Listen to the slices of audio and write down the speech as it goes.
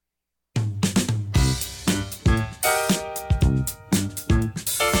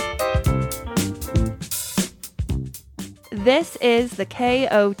This is the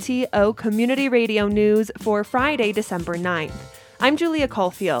KOTO Community Radio News for Friday, December 9th. I'm Julia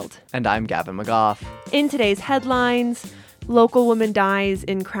Caulfield. And I'm Gavin McGough. In today's headlines, local woman dies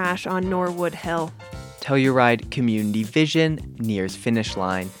in crash on Norwood Hill. Telluride Community Vision nears finish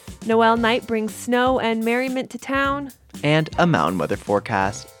line. Noel night brings snow and merriment to town. And a mountain weather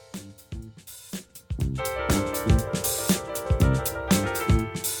forecast.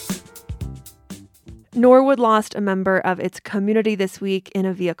 Norwood lost a member of its community this week in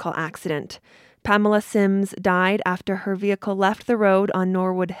a vehicle accident. Pamela Sims died after her vehicle left the road on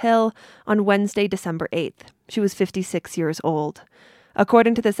Norwood Hill on Wednesday, December 8th. She was 56 years old.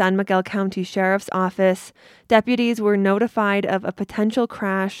 According to the San Miguel County Sheriff's Office, deputies were notified of a potential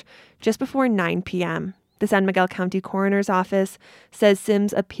crash just before 9 p.m. The San Miguel County Coroner's Office says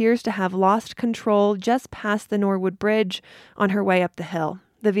Sims appears to have lost control just past the Norwood Bridge on her way up the hill.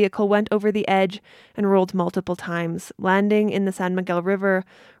 The vehicle went over the edge and rolled multiple times, landing in the San Miguel River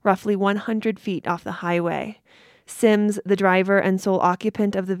roughly 100 feet off the highway. Sims, the driver and sole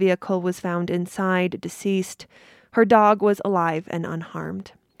occupant of the vehicle, was found inside, deceased. Her dog was alive and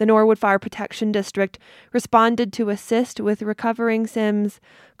unharmed. The Norwood Fire Protection District responded to assist with recovering Sims.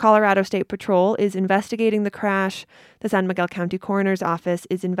 Colorado State Patrol is investigating the crash. The San Miguel County Coroner's Office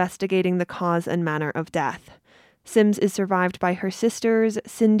is investigating the cause and manner of death. Sims is survived by her sisters,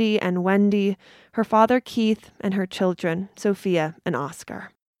 Cindy and Wendy, her father, Keith, and her children, Sophia and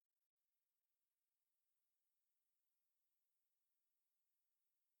Oscar.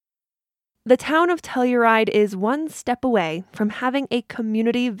 The town of Telluride is one step away from having a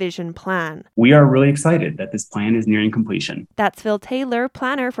community vision plan. We are really excited that this plan is nearing completion. That's Phil Taylor,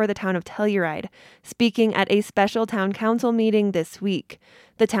 planner for the town of Telluride, speaking at a special town council meeting this week.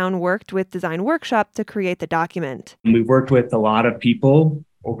 The town worked with Design Workshop to create the document. We've worked with a lot of people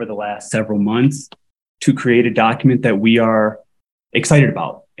over the last several months to create a document that we are excited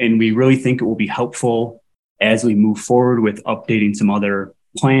about. And we really think it will be helpful as we move forward with updating some other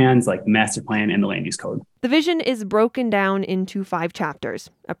plans like the master plan and the land use code. The vision is broken down into 5 chapters: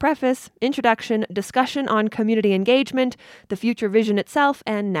 a preface, introduction, discussion on community engagement, the future vision itself,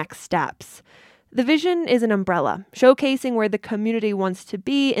 and next steps. The vision is an umbrella, showcasing where the community wants to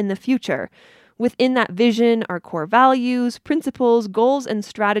be in the future. Within that vision are core values, principles, goals, and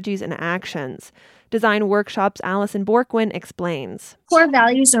strategies and actions. Design Workshop's Allison Borkwin explains. Core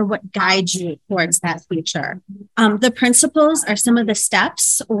values are what guide you towards that future. The principles are some of the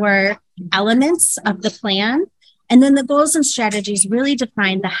steps or elements of the plan. And then the goals and strategies really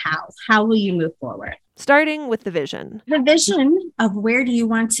define the how. How will you move forward? Starting with the vision. The vision of where do you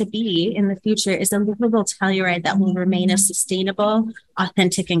want to be in the future is a livable Telluride that will remain a sustainable,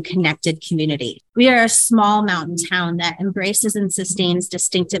 authentic, and connected community. We are a small mountain town that embraces and sustains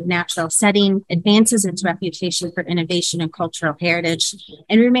distinctive natural setting, advances its reputation for innovation and cultural heritage,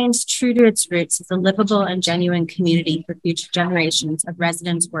 and remains true to its roots as a livable and genuine community for future generations of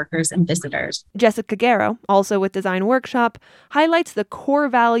residents, workers, and visitors. Jessica Guerrero, also with Design Workshop, highlights the core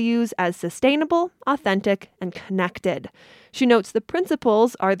values as sustainable, authentic, and connected. She notes the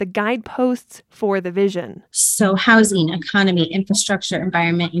principles are the guideposts for the vision. So housing, economy, infrastructure,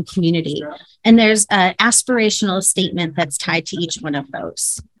 environment, and community. And there's an aspirational statement that's tied to each one of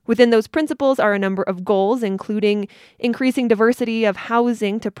those. Within those principles are a number of goals, including increasing diversity of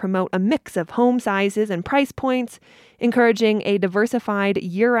housing to promote a mix of home sizes and price points, encouraging a diversified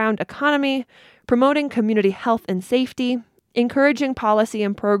year-round economy, promoting community health and safety, encouraging policy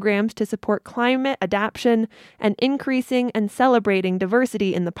and programs to support climate adaptation, and increasing and celebrating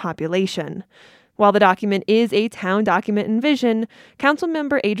diversity in the population. While the document is a town document and vision,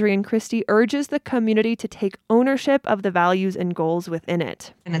 Councilmember Adrienne Christie urges the community to take ownership of the values and goals within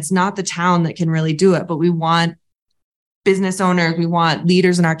it. And it's not the town that can really do it, but we want business owners, we want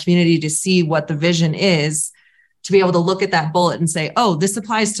leaders in our community to see what the vision is, to be able to look at that bullet and say, oh, this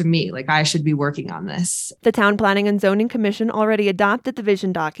applies to me, like I should be working on this. The Town Planning and Zoning Commission already adopted the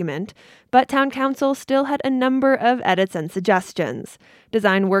vision document, but Town Council still had a number of edits and suggestions.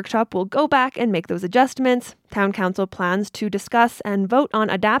 Design Workshop will go back and make those adjustments. Town Council plans to discuss and vote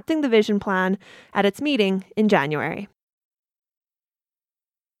on adapting the vision plan at its meeting in January.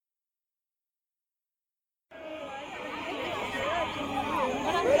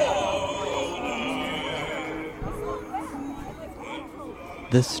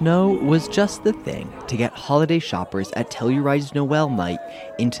 The snow was just the thing to get holiday shoppers at Telluride's Noel night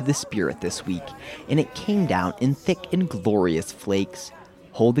into the spirit this week, and it came down in thick and glorious flakes,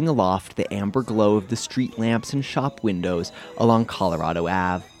 holding aloft the amber glow of the street lamps and shop windows along Colorado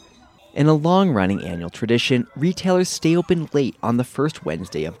Ave. In a long-running annual tradition, retailers stay open late on the first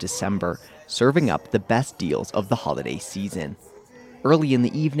Wednesday of December, serving up the best deals of the holiday season. Early in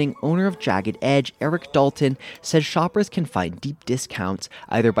the evening, owner of Jagged Edge, Eric Dalton, says shoppers can find deep discounts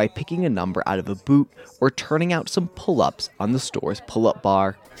either by picking a number out of a boot or turning out some pull-ups on the store's pull-up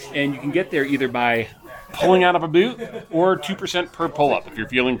bar. And you can get there either by pulling out of a boot or 2% per pull-up if you're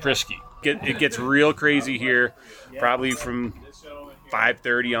feeling frisky. It gets real crazy here, probably from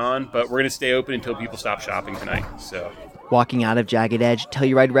 5:30 on, but we're going to stay open until people stop shopping tonight. So, walking out of Jagged Edge,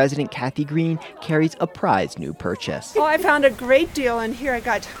 Telluride resident Kathy Green carries a prized new purchase. Oh, I found a great deal in here. I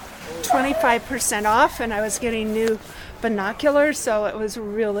got 25% off, and I was getting new binoculars, so it was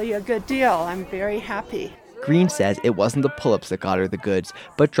really a good deal. I'm very happy. Green says it wasn't the pull-ups that got her the goods,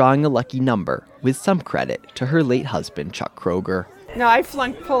 but drawing a lucky number, with some credit to her late husband, Chuck Kroger. No, I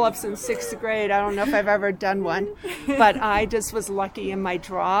flunked pull-ups in 6th grade. I don't know if I've ever done one, but I just was lucky in my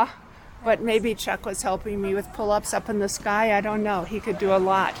draw. But maybe Chuck was helping me with pull-ups up in the sky. I don't know. He could do a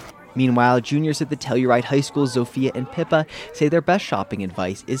lot. Meanwhile, juniors at the Telluride High School, Zofia and Pippa, say their best shopping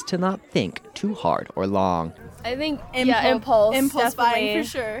advice is to not think too hard or long. I think impulse buying for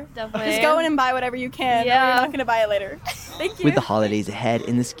sure. Definitely. Just go in and buy whatever you can. Yeah. You're not going to buy it later. Thank you. With the holidays ahead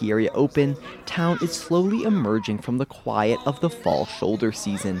and the ski area open, town is slowly emerging from the quiet of the fall shoulder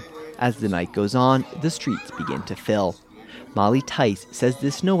season. As the night goes on, the streets begin to fill. Molly Tice says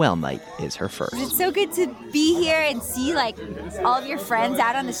this Noel night is her first. It's so good to be here and see all of your friends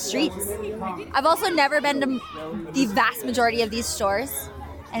out on the streets. I've also never been to the vast majority of these stores,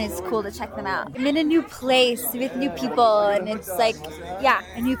 and it's cool to check them out. I'm in a new place with new people, and it's a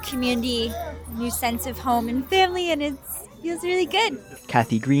new community, a new sense of home and family, and it feels really good.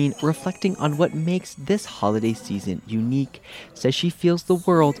 Kathy Green, reflecting on what makes this holiday season unique, says she feels the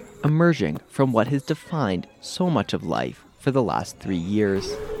world emerging from what has defined so much of life for the last 3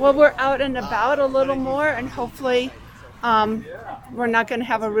 years. Well, we're out and about a little more, and hopefully we're not going to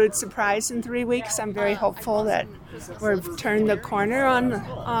have a rude surprise in 3 weeks. I'm very hopeful that we've turned the corner on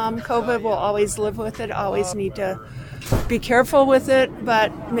COVID. We'll always live with it, always need to be careful with it,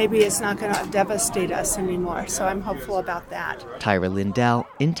 but maybe it's not going to devastate us anymore. So I'm hopeful about that. Tyra Lindell,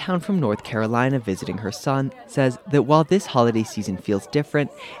 in town from North Carolina visiting her son, says that while this holiday season feels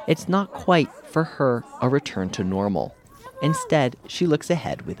different, it's not quite, for her, a return to normal. Instead, she looks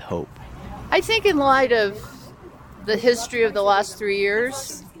ahead with hope. I think in light of the history of the last 3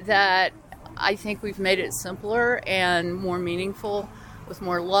 years, that I think we've made it simpler and more meaningful with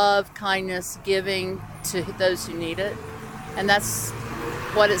more love, kindness, giving to those who need it. And that's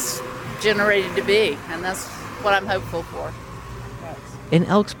what it's generated to be, and that's what I'm hopeful for. In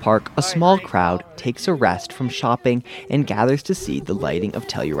Elks Park, a small crowd takes a rest from shopping and gathers to see the lighting of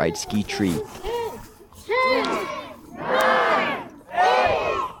Telluride Ski Tree.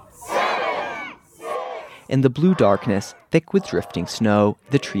 In the blue darkness, thick with drifting snow,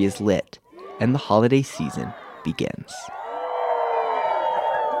 the tree is lit, and the holiday season begins.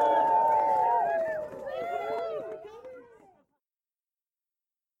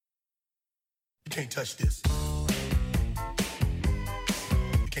 You can't touch this.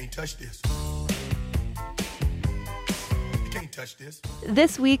 You can't touch this.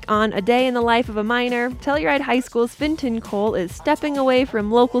 This week on A Day in the Life of a Miner, Telluride High School's Fintan Cole is stepping away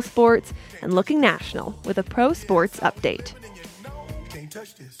from local sports and looking national with a pro sports update. You can't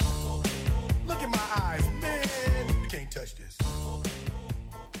touch this. Look in my eyes, man. You can't touch this.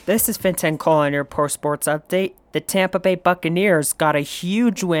 This is Fintan Cole on your pro sports update. The Tampa Bay Buccaneers got a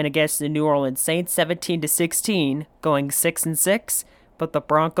huge win against the New Orleans Saints 17-16, going 6-6, but the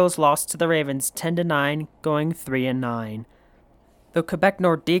Broncos lost to the Ravens 10-9, going 3-9. The Quebec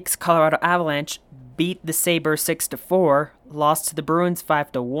Nordiques Colorado Avalanche beat the Sabres 6-4, lost to the Bruins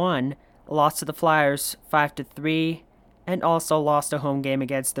 5-1, lost to the Flyers 5-3, and also lost a home game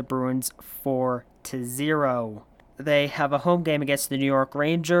against the Bruins 4-0. They have a home game against the New York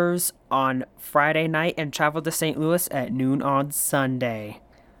Rangers on Friday night and travel to St. Louis at noon on Sunday.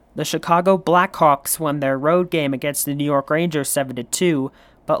 The Chicago Blackhawks won their road game against the New York Rangers 7-2,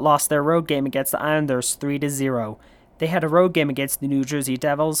 but lost their road game against the Islanders 3-0. They had a road game against the New Jersey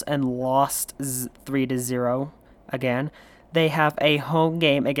Devils and lost 3-0 again. They have a home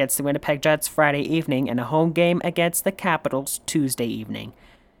game against the Winnipeg Jets Friday evening and a home game against the Capitals Tuesday evening.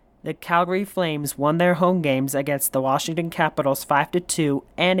 The Calgary Flames won their home games against the Washington Capitals 5-2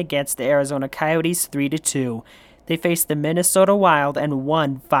 and against the Arizona Coyotes 3-2. They faced the Minnesota Wild and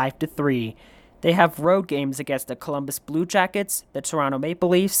won 5-3. They have road games against the Columbus Blue Jackets, the Toronto Maple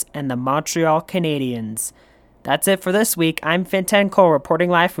Leafs, and the Montreal Canadiens. That's it for this week. I'm Fintan Cole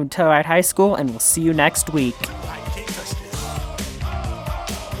reporting live from Telluride High School, and we'll see you next week. I can't touch this.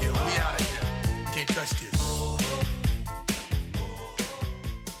 Yeah, we out.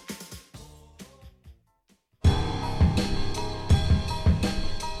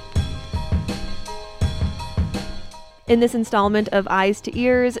 In this installment of Eyes to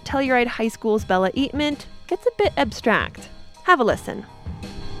Ears, Telluride High School's Bella Eatman gets a bit abstract. Have a listen.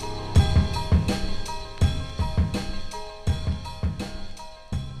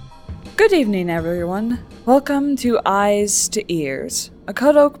 Good evening, everyone. Welcome to Eyes to Ears, a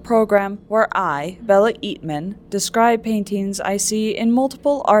Codoke program where I, Bella Eatman, describe paintings I see in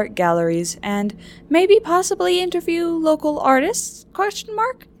multiple art galleries and maybe possibly interview local artists? ?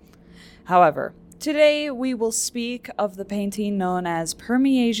 However, today we will speak of the painting known as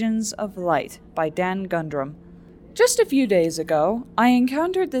Permeations of Light by Dan Gundrum. Just a few days ago, I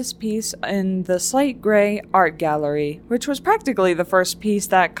encountered this piece in the Slate Gray Art Gallery, which was practically the first piece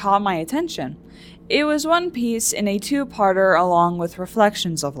that caught my attention. It was one piece in a two-parter along with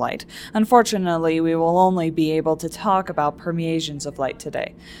Reflections of Light. Unfortunately, we will only be able to talk about Permeations of Light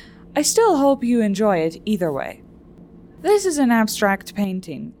today. I still hope you enjoy it either way. This is an abstract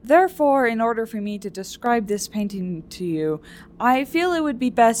painting. Therefore, in order for me to describe this painting to you, I feel it would be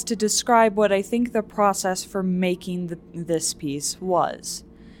best to describe what I think the process for making this piece was.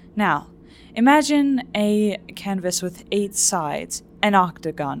 Now, imagine a canvas with 8 sides, an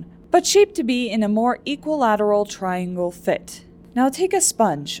octagon, but shaped to be in a more equilateral triangle fit. Now take a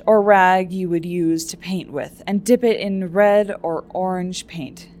sponge or rag you would use to paint with and dip it in red or orange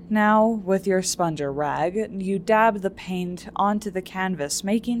paint. Now, with your sponge or rag, you dab the paint onto the canvas,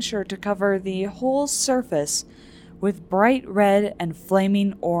 making sure to cover the whole surface with bright red and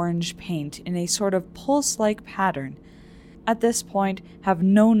flaming orange paint in a sort of pulse-like pattern. At this point, have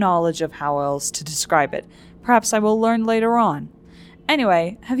no knowledge of how else to describe it. Perhaps I will learn later on.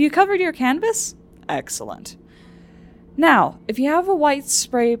 Anyway, have you covered your canvas? Excellent. Now, if you have a white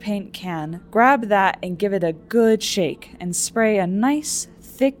spray paint can, grab that and give it a good shake and spray a nice,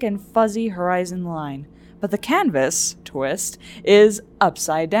 thick and fuzzy horizon line. But the canvas, twist, is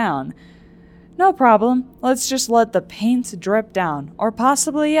upside down. No problem, let's just let the paint drip down, or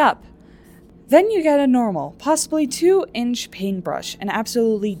possibly up. Then you get a normal, possibly 2-inch paintbrush and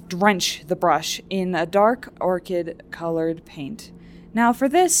absolutely drench the brush in a dark orchid colored paint. Now for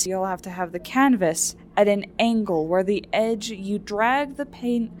this, you'll have to have the canvas at an angle where the edge you drag the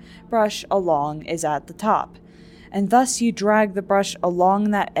paintbrush along is at the top. And thus you drag the brush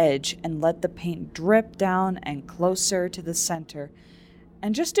along that edge and let the paint drip down and closer to the center.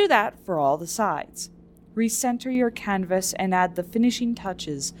 And just do that for all the sides. Recenter your canvas and add the finishing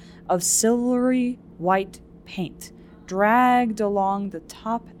touches of silvery white paint, dragged along the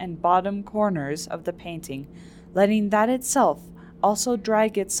top and bottom corners of the painting, letting that itself also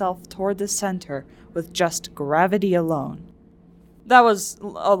drag itself toward the center with just gravity alone. That was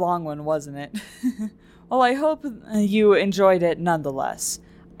a long one, wasn't it? Well, I hope you enjoyed it nonetheless.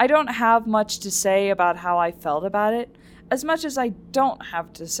 I don't have much to say about how I felt about it. As much as I don't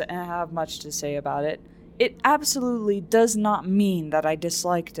have much to say about it, it absolutely does not mean that I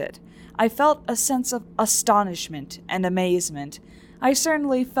disliked it. I felt a sense of astonishment and amazement. I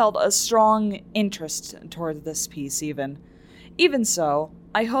certainly felt a strong interest toward this piece even. Even so,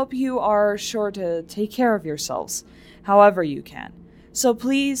 I hope you are sure to take care of yourselves, however you can. So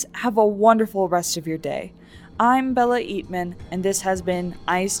please have a wonderful rest of your day. I'm Bella Eatman, and this has been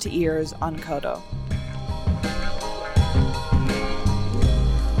Eyes to Ears on Kodo.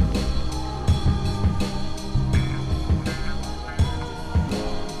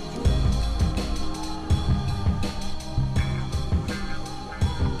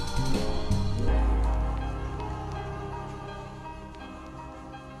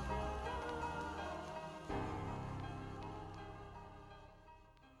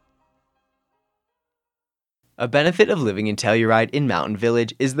 A benefit of living in Telluride in Mountain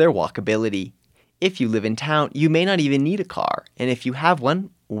Village is their walkability. If you live in town, you may not even need a car, and if you have one,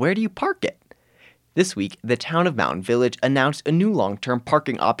 where do you park it? This week, the town of Mountain Village announced a new long-term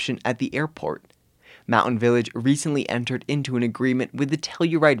parking option at the airport. Mountain Village recently entered into an agreement with the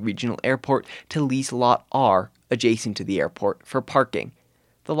Telluride Regional Airport to lease Lot R, adjacent to the airport, for parking.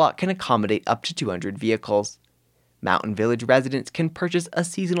 The lot can accommodate up to 200 vehicles. Mountain Village residents can purchase a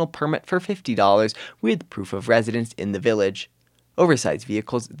seasonal permit for $50 with proof of residence in the village. Oversized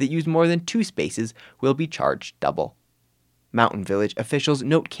vehicles that use more than 2 spaces will be charged double. Mountain Village officials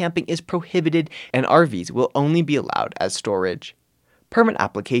note camping is prohibited and RVs will only be allowed as storage. Permit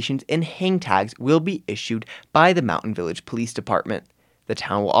applications and hang tags will be issued by the Mountain Village Police Department. The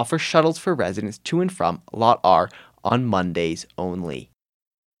town will offer shuttles for residents to and from Lot R on Mondays only.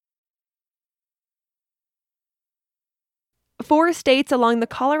 4 states along the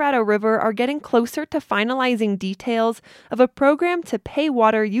Colorado River are getting closer to finalizing details of a program to pay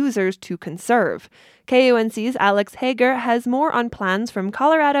water users to conserve. KUNC's Alex Hager has more on plans from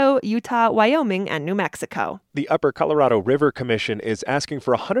Colorado, Utah, Wyoming, and New Mexico. The Upper Colorado River Commission is asking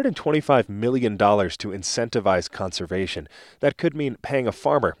for $125 million to incentivize conservation. That could mean paying a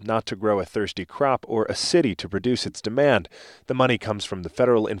farmer not to grow a thirsty crop or a city to reduce its demand. The money comes from the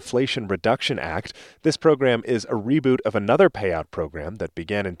Federal Inflation Reduction Act. This program is a reboot of another payout program that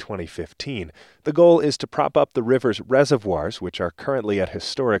began in 2015. The goal is to prop up the river's reservoirs, which are currently at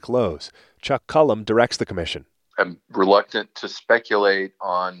historic lows. Chuck Cullum directs the commission. I'm reluctant to speculate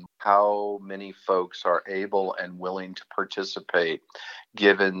on how many folks are able and willing to participate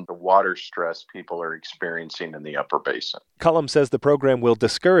given the water stress people are experiencing in the upper basin. Cullum says the program will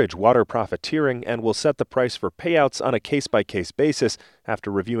discourage water profiteering and will set the price for payouts on a case-by-case basis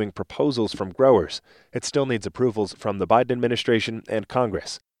after reviewing proposals from growers. It still needs approvals from the Biden administration and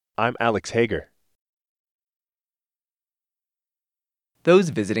Congress. I'm Alex Hager. Those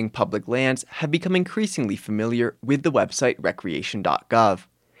visiting public lands have become increasingly familiar with the website recreation.gov.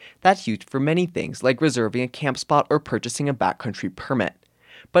 That's used for many things like reserving a camp spot or purchasing a backcountry permit.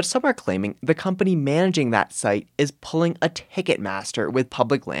 But some are claiming the company managing that site is pulling a Ticketmaster with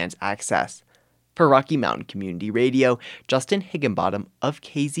public lands access. For Rocky Mountain Community Radio, Justin Higginbottom of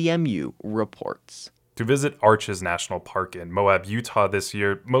KZMU reports. To visit Arches National Park in Moab, Utah this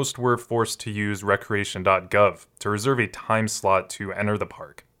year, most were forced to use recreation.gov to reserve a time slot to enter the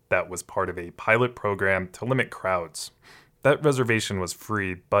park. That was part of a pilot program to limit crowds. That reservation was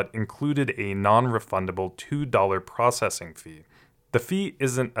free, but included a non-refundable $2 processing fee. The fee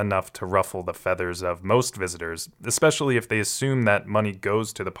isn't enough to ruffle the feathers of most visitors, especially if they assume that money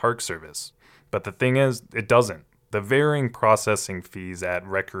goes to the Park Service. But the thing is, it doesn't. The varying processing fees at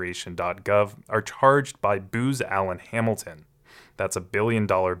recreation.gov are charged by Booz Allen Hamilton. That's a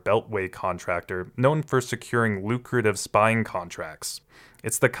billion-dollar beltway contractor known for securing lucrative spying contracts.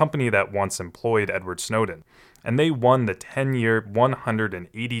 It's the company that once employed Edward Snowden, and they won the 10-year,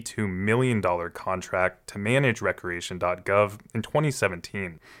 $182 million contract to manage recreation.gov in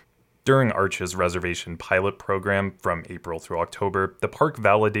 2017. During Arch's reservation pilot program from April through October, the park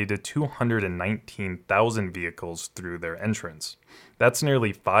validated 219,000 vehicles through their entrance. That's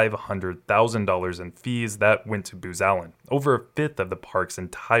nearly $500,000 in fees that went to Booz Allen, over a fifth of the park's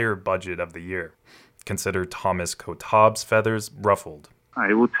entire budget of the year. Consider Thomas Kotab's feathers ruffled.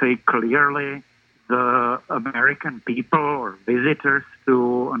 I would say clearly the American people or visitors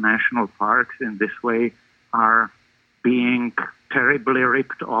to national parks in this way are being terribly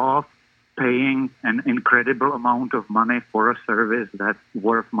ripped off, paying an incredible amount of money for a service that's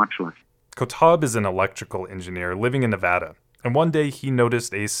worth much less. Kotab is an electrical engineer living in Nevada, and one day he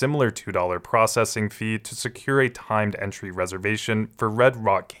noticed a similar $2 processing fee to secure a timed entry reservation for Red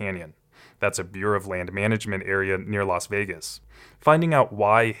Rock Canyon. That's a Bureau of Land Management area near Las Vegas. Finding out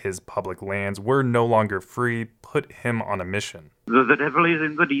why his public lands were no longer free put him on a mission. The devil is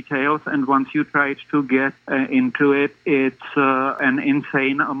in the details, and once you try to get into it, it's an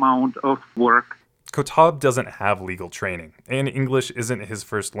insane amount of work. Kotab doesn't have legal training, and English isn't his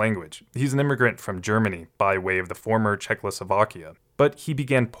first language. He's an immigrant from Germany by way of the former Czechoslovakia. But he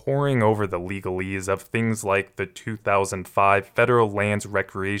began poring over the legalese of things like the 2005 Federal Lands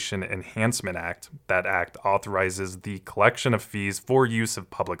Recreation Enhancement Act. That act authorizes the collection of fees for use of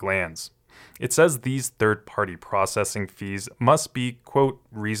public lands. It says these third-party processing fees must be, quote,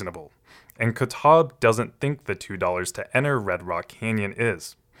 reasonable. And Kotab doesn't think the $2 to enter Red Rock Canyon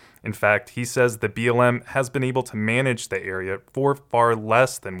is. In fact, he says the BLM has been able to manage the area for far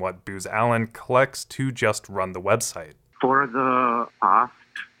less than what Booz Allen collects to just run the website. For the past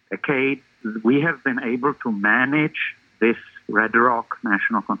decade, we have been able to manage this Red Rock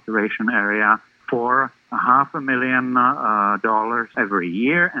National Conservation Area for $500,000 every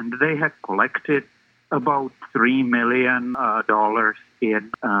year, and they have collected about $3 million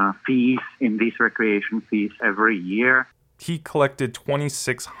in fees, in these recreation fees every year. He collected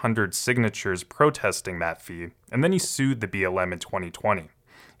 2,600 signatures protesting that fee, and then he sued the BLM in 2020.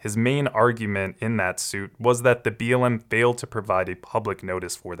 His main argument in that suit was that the BLM failed to provide a public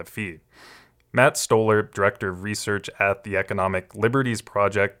notice for the fee. Matt Stoller, director of research at the Economic Liberties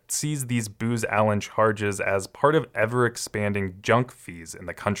Project, sees these Booz Allen charges as part of ever-expanding junk fees in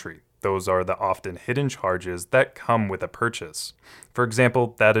the country. Those are the often hidden charges that come with a purchase. For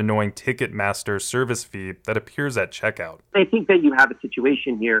example, that annoying Ticketmaster service fee that appears at checkout. I think that you have a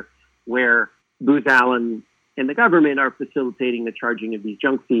situation here where Booz Allen and the government are facilitating the charging of these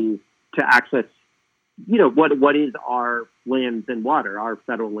junk fees to access, what is our lands and water, our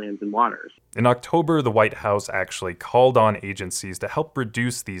federal lands and waters. In October, the White House actually called on agencies to help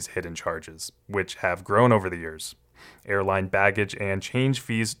reduce these hidden charges, which have grown over the years. Airline baggage and change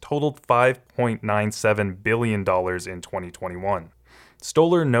fees totaled $5.97 billion in 2021.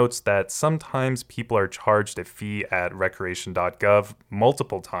 Stoller notes that sometimes people are charged a fee at recreation.gov,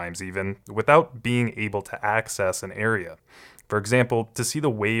 multiple times even, without being able to access an area. For example, to see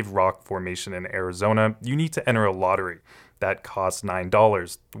the Wave Rock Formation in Arizona, you need to enter a lottery. That costs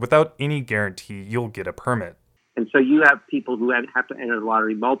 $9. Without any guarantee you'll get a permit. And so you have people who have to enter the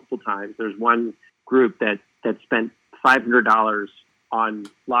lottery multiple times. There's one group that spent $500 on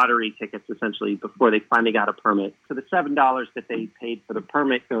lottery tickets, essentially, before they finally got a permit. So the $7 that they paid for the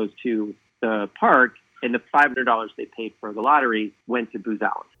permit goes to the park, and the $500 they paid for the lottery went to Booz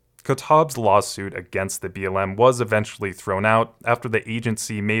Allen. Kotab's lawsuit against the BLM was eventually thrown out after the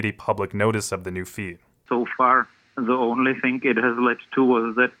agency made a public notice of the new fee. So far, the only thing it has led to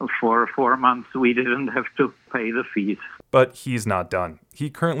was that for 4 months we didn't have to pay the fees. But he's not done. He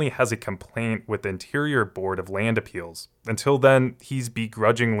currently has a complaint with the Interior Board of Land Appeals. Until then, he's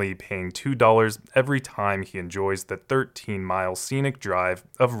begrudgingly paying $2 every time he enjoys the 13-mile scenic drive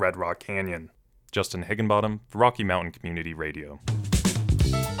of Red Rock Canyon. Justin Higginbottom, Rocky Mountain Community Radio.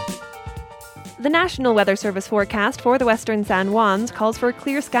 The National Weather Service forecast for the western San Juans calls for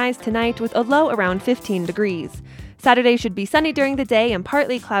clear skies tonight with a low around 15 degrees. Saturday should be sunny during the day and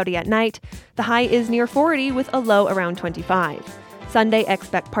partly cloudy at night. The high is near 40 with a low around 25. Sunday,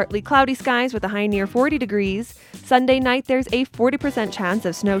 expect partly cloudy skies with a high near 40 degrees. Sunday night, there's a 40% chance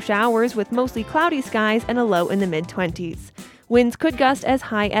of snow showers with mostly cloudy skies and a low in the mid-20s. Winds could gust as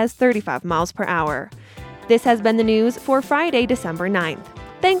high as 35 miles per hour. This has been the news for Friday, December 9th.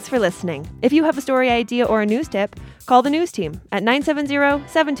 Thanks for listening. If you have a story idea or a news tip, call the news team at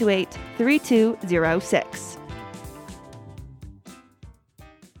 970-728-3206.